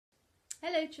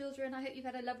Hello children, I hope you've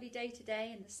had a lovely day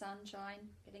today in the sunshine,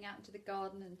 getting out into the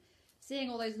garden and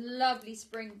seeing all those lovely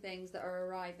spring things that are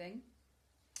arriving.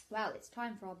 Well, it's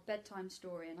time for our bedtime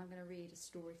story, and I'm going to read a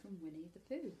story from Winnie the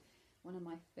Pooh, one of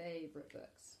my favourite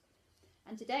books.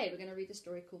 And today we're going to read a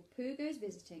story called Pooh Goes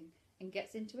Visiting and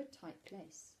Gets into a Tight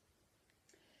Place.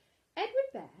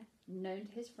 Edward Bear, known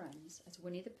to his friends as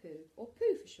Winnie the Pooh, or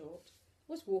Pooh for short,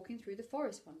 was walking through the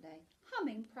forest one day,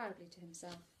 humming proudly to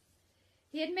himself.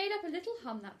 He had made up a little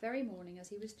hum that very morning as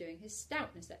he was doing his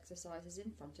stoutness exercises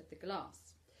in front of the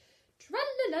glass.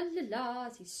 Tra-la-la-la-la,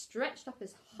 as he stretched up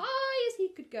as high as he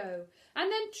could go,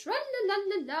 and then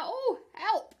tra-la-la-la-la, oh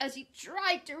help, as he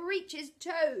tried to reach his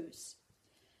toes.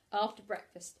 After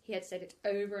breakfast he had said it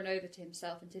over and over to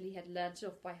himself until he had learnt it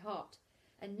off by heart,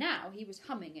 and now he was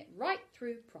humming it right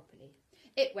through properly.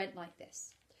 It went like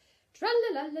this.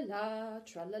 Tra-la-la-la-la,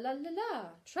 tra-la-la-la-la,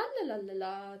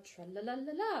 tra-la-la-la-la,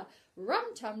 tra-la-la-la-la,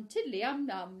 rum-tum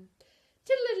tiddly-um-num,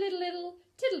 tiddle-little-little,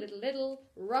 tiddle-little-little,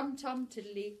 rum-tum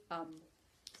tiddly-um.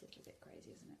 It's a little bit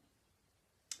crazy, isn't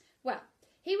it? Well,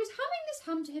 he was humming this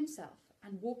hum to himself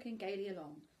and walking gaily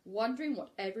along, wondering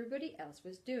what everybody else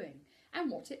was doing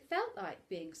and what it felt like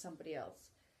being somebody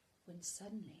else, when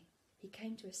suddenly he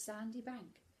came to a sandy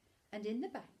bank, and in the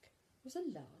bank was a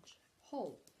large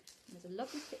hole. And there's a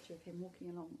lovely picture of him walking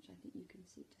along, which I think you can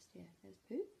see just here. There's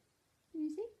Pooh. Can you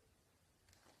see?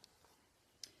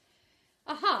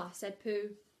 Aha, said Pooh.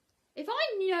 If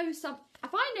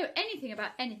I know anything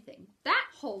about anything, that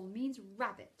hole means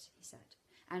rabbit, he said.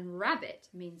 And rabbit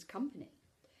means company.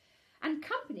 And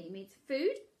company means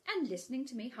food and listening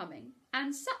to me humming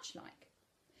and such like.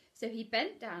 So he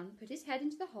bent down, put his head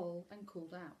into the hole and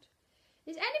called out,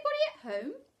 Is anybody at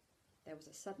home? There was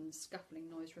a sudden scuffling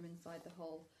noise from inside the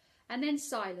hole, and then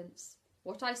silence.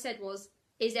 What I said was,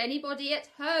 Is anybody at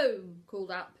home?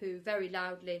 Called out Pooh very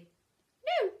loudly.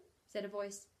 No, said a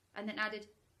voice, and then added,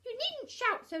 You needn't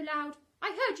shout so loud. I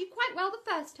heard you quite well the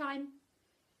first time.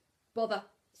 Bother,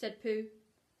 said Pooh.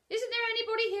 Isn't there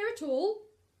anybody here at all?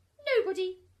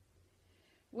 Nobody.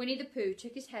 Winnie the Pooh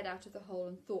took his head out of the hole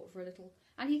and thought for a little,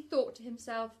 and he thought to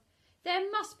himself, There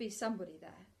must be somebody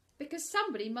there, because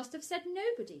somebody must have said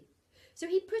nobody. So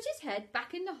he put his head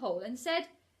back in the hole and said,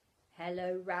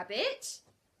 Hello, Rabbit.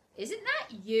 Isn't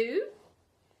that you?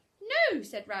 No,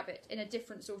 said Rabbit, in a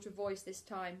different sort of voice this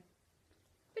time.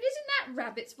 But isn't that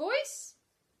Rabbit's voice?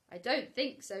 I don't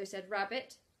think so, said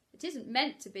Rabbit. It isn't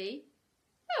meant to be.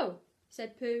 Oh,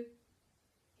 said Pooh.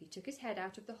 He took his head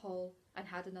out of the hole and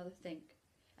had another think,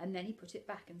 and then he put it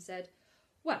back and said,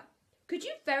 Well, could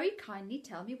you very kindly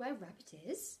tell me where Rabbit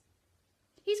is?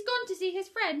 He's gone to see his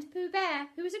friend Pooh Bear,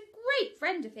 who is a great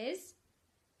friend of his.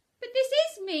 But this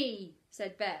is me,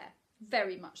 said Bear,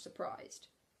 very much surprised.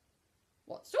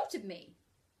 What sort of me?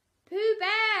 Pooh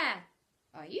Bear.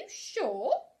 Are you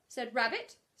sure? Said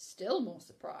Rabbit, still more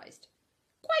surprised.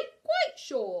 Quite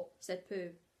sure, said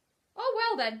Pooh. Oh,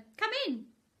 well then, come in.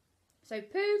 So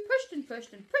Pooh pushed and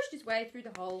pushed and pushed his way through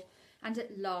the hole, and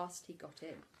at last he got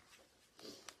in.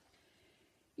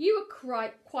 You were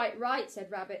quite right, said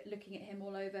Rabbit, looking at him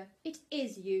all over. It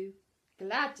is you.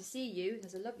 Glad to see you.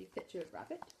 There's a lovely picture of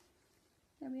Rabbit.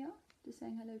 There we are, just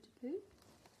saying hello to Pooh.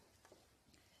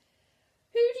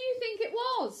 Who do you think it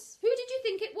was? Who did you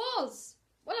think it was?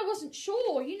 Well, I wasn't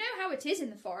sure. You know how it is in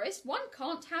the forest. One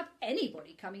can't have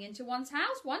anybody coming into one's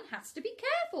house. One has to be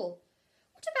careful.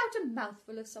 What about a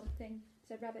mouthful of something?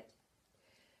 Said Rabbit.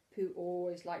 Pooh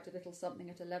always liked a little something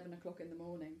at 11 o'clock in the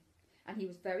morning, and he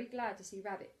was very glad to see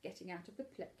Rabbit getting out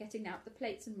the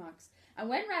plates and mugs. And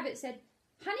when Rabbit said,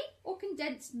 Honey or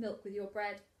condensed milk with your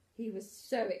bread, he was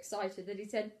so excited that he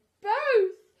said,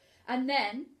 Both! And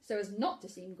then, so as not to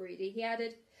seem greedy, he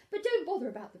added, But don't bother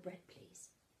about the bread, please.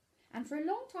 And for a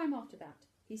long time after that,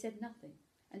 he said nothing,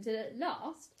 until at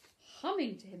last,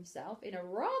 humming to himself in a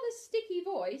rather sticky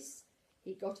voice,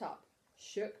 he got up,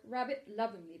 shook Rabbit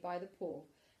lovingly by the paw,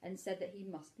 and said that he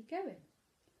must be going.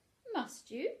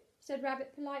 Must you? Said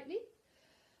Rabbit politely.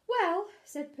 Well,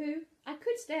 said Pooh, I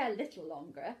could stay a little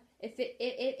longer, if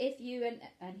you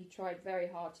and he tried very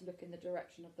hard to look in the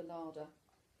direction of the larder.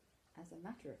 As a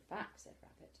matter of fact, said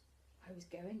Rabbit, I was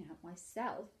going out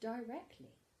myself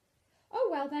directly. Oh,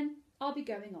 well then, I'll be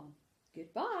going on.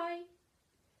 Goodbye.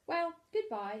 Well,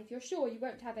 goodbye, if you're sure you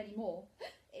won't have any more.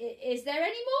 Is there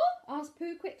any more? Asked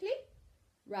Pooh quickly.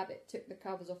 Rabbit took the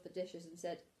covers off the dishes and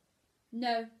said,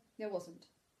 No, there wasn't.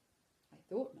 I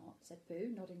thought not, said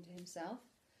Pooh, nodding to himself.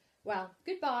 Well,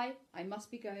 goodbye, I must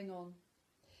be going on.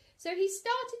 So he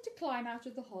started to climb out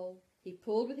of the hole. He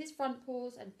pulled with his front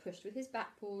paws and pushed with his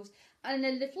back paws, and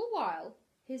in a little while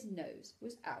his nose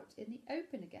was out in the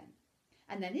open again,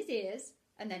 and then his ears,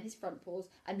 and then his front paws,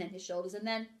 and then his shoulders, and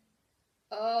then...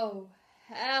 "Oh,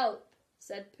 help,"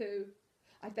 said Pooh.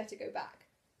 "I'd better go back."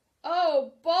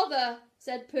 "Oh, bother,"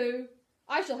 said Pooh.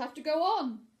 "I shall have to go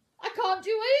on." "I can't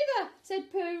do either,"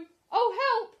 said Pooh. "Oh,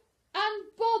 help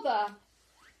and bother."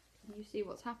 Can you see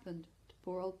what's happened to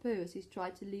poor old Pooh as he's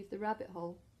tried to leave the rabbit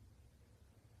hole?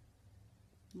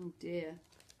 Oh dear.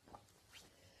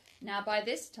 Now by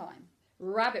this time,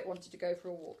 Rabbit wanted to go for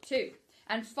a walk too,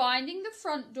 and finding the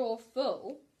front door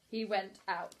full, he went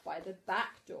out by the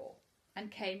back door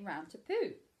and came round to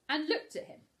Pooh and looked at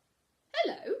him.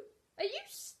 "Hello, are you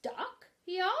stuck?"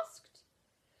 he asked.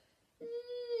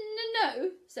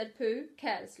 No," said Pooh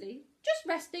carelessly, "just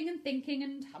resting and thinking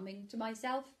and humming to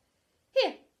myself.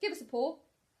 Here, give us a paw."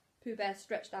 Pooh Bear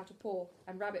stretched out a paw,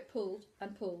 and Rabbit pulled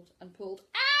and pulled and pulled.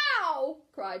 "Ow!"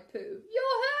 cried Pooh.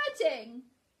 "You're hurting."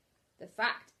 "The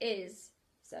fact is,"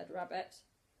 said Rabbit,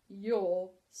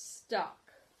 "you're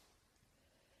stuck."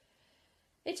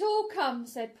 "It all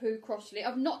comes," said Pooh crossly,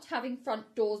 "of not having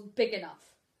front doors big enough."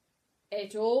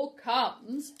 "It all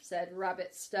comes," said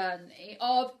Rabbit sternly,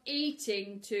 "of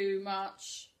eating too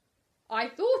much." "I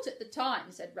thought at the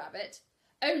time," said Rabbit,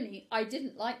 "only I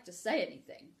didn't like to say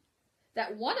anything,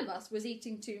 that one of us was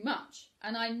eating too much,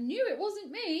 and I knew it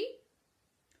wasn't me."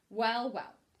 Well,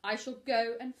 well, I shall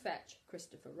go and fetch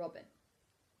Christopher Robin."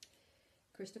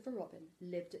 Christopher Robin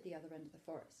lived at the other end of the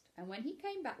forest, and when he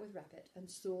came back with Rabbit and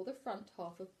saw the front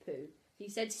half of Pooh, he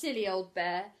said, "Silly old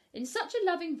bear," in such a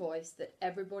loving voice that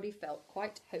everybody felt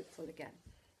quite hopeful again.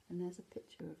 And there's a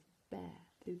picture of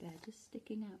Pooh Bear, just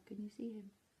sticking out. Can you see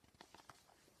him?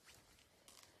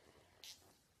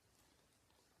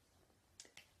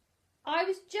 "I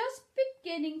was just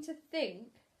beginning to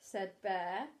think," said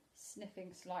Bear,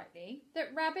 sniffing slightly,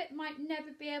 "that Rabbit might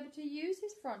never be able to use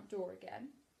his front door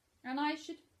again. And I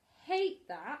should hate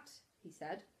that," he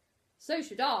said. "So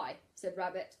should I," said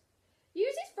Rabbit.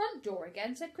 "Use his front door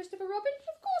again," said Christopher Robin.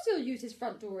 "Of course he'll use his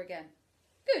front door again."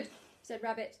 "Good," said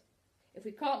Rabbit. "If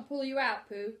we can't pull you out,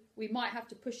 Pooh, we might have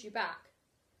to push you back."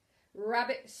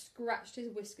 Rabbit scratched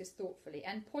his whiskers thoughtfully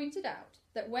and pointed out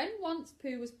that when once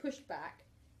Pooh was pushed back,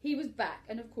 he was back,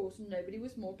 and of course nobody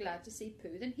was more glad to see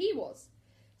Pooh than he was.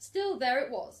 Still, there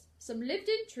it was. Some lived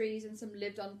in trees and some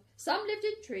lived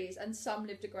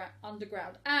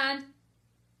underground. And...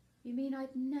 "You mean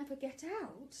I'd never get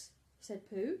out?" said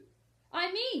Pooh.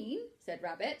 "I mean," said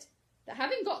Rabbit, "that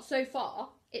having got so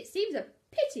far, it seems a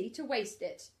pity to waste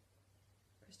it."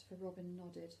 Christopher Robin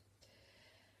nodded.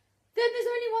 "Then there's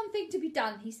only one thing to be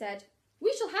done," he said.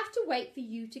 "We shall have to wait for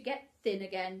you to get thin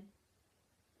again."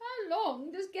 "How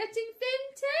long does getting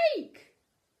thin take?"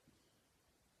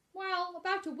 "Well,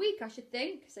 about a week, I should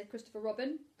think," said Christopher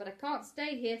Robin. "But I can't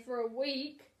stay here for a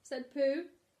week," said Pooh.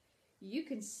 "You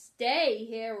can stay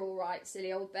here all right,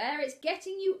 silly old bear. It's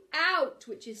getting you out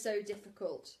which is so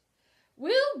difficult."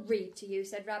 "We'll read to you,"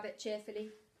 said Rabbit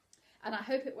cheerfully. "And I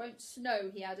hope it won't snow,"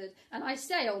 he added. "And I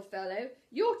say, old fellow,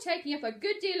 you're taking up a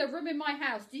good deal of room in my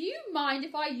house. Do you mind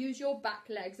if I use your back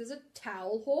legs as a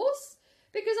towel horse?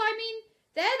 Because, I mean,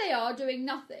 there they are doing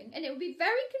nothing, and it would be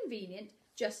very convenient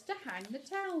just to hang the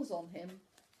towels on him."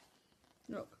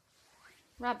 Look,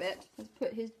 Rabbit has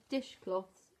put his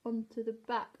dishcloths onto the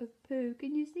back of Pooh.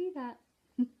 Can you see that?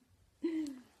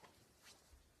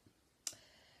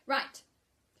 "Right.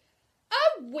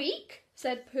 A week,"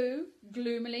 said Pooh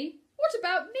gloomily. "What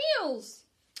about meals?"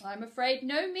 "I'm afraid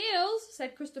no meals,"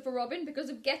 said Christopher Robin, "because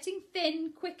of getting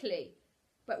thin quickly.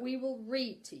 But we will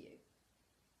read to you."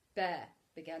 Bear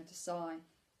began to sigh,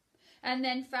 and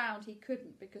then found he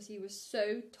couldn't because he was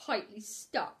so tightly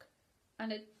stuck,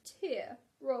 and a tear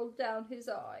rolled down his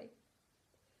eye.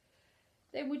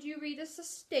 "Then would you read a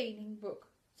sustaining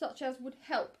book, such as would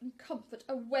help and comfort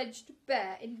a wedged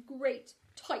bear in great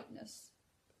tightness?"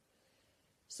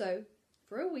 So,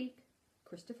 for a week,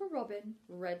 Christopher Robin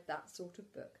read that sort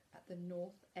of book at the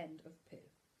north end of Pooh,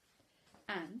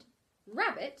 and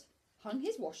Rabbit hung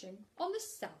his washing on the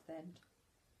south end.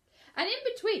 And in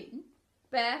between,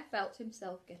 Bear felt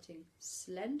himself getting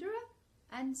slenderer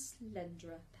and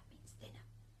slenderer. That means thinner.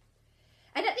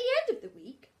 And at the end of the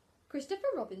week, Christopher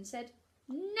Robin said,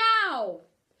 "Now!"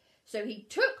 So he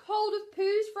took hold of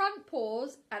Pooh's front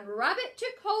paws, and Rabbit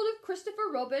took hold of Christopher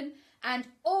Robin, and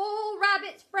all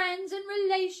Rabbit's friends and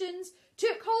relations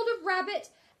took hold of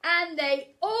Rabbit, and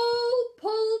they all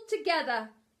pulled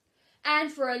together.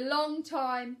 And for a long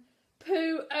time,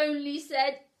 Pooh only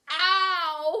said,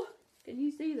 "Ow!" Can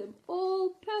you see them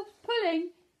all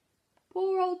pulling?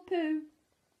 Poor old Pooh.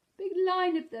 Big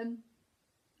line of them,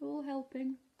 all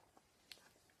helping.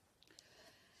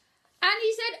 And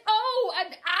he said, "Oh,"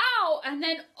 and "ow," and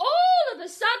then all of a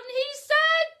sudden he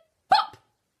said, "Pop!"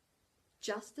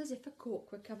 just as if a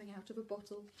cork were coming out of a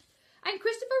bottle. And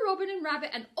Christopher Robin and Rabbit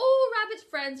and all Rabbit's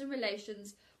friends and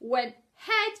relations went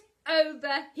head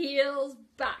over heels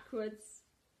backwards.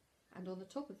 And on the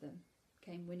top of them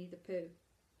came Winnie the Pooh.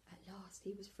 At last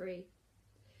he was free.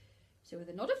 So with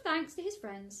a nod of thanks to his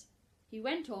friends, he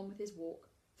went on with his walk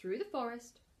through the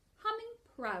forest, humming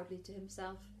proudly to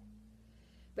himself.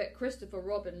 But Christopher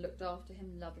Robin looked after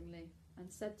him lovingly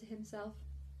and said to himself,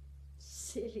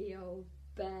 "Silly old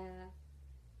bear."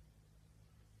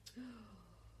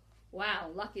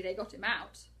 Wow, lucky they got him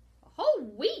out. A whole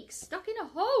week stuck in a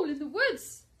hole in the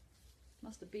woods.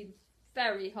 Must have been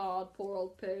very hard, poor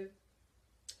old Pooh.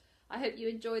 I hope you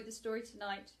enjoyed the story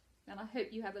tonight, and I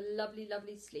hope you have a lovely,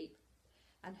 lovely sleep.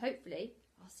 And hopefully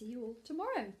I'll see you all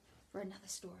tomorrow for another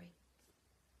story.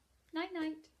 Night,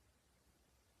 night.